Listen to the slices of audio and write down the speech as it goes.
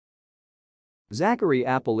Zachary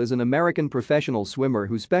Apple is an American professional swimmer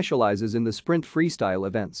who specializes in the sprint freestyle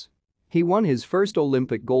events. He won his first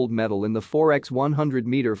Olympic gold medal in the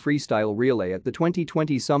 4x100-meter freestyle relay at the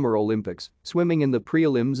 2020 Summer Olympics, swimming in the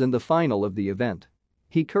prelims and the final of the event.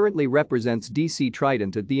 He currently represents DC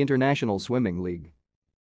Trident at the International Swimming League.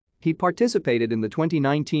 He participated in the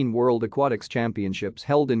 2019 World Aquatics Championships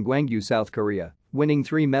held in Gwangju, South Korea, winning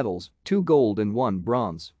 3 medals, 2 gold and 1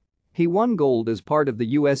 bronze. He won gold as part of the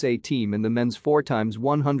USA team in the men's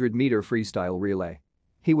 4x100-meter freestyle relay.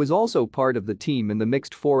 He was also part of the team in the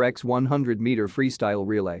mixed 4x100-meter freestyle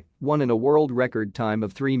relay, won in a world record time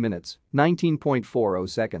of 3 minutes, 19.40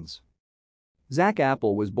 seconds. Zach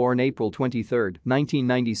Apple was born April 23,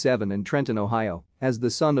 1997 in Trenton, Ohio, as the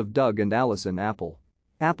son of Doug and Allison Apple.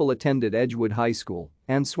 Apple attended Edgewood High School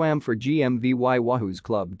and swam for GMVY Wahoo's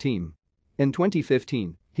club team. In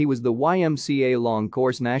 2015, he was the YMCA long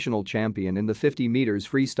course national champion in the 50 meters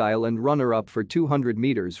freestyle and runner-up for 200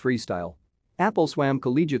 meters freestyle. Apple swam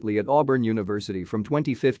collegiately at Auburn University from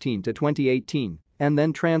 2015 to 2018 and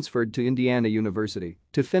then transferred to Indiana University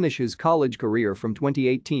to finish his college career from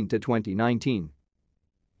 2018 to 2019.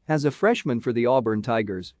 As a freshman for the Auburn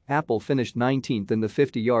Tigers, Apple finished 19th in the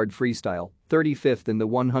 50-yard freestyle, 35th in the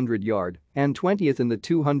 100-yard, and 20th in the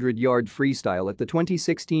 200-yard freestyle at the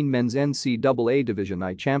 2016 Men's NCAA Division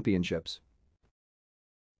I Championships.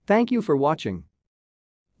 Thank you for watching.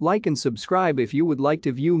 Like and subscribe if you would like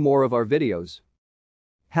to view more of our videos.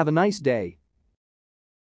 Have a nice day.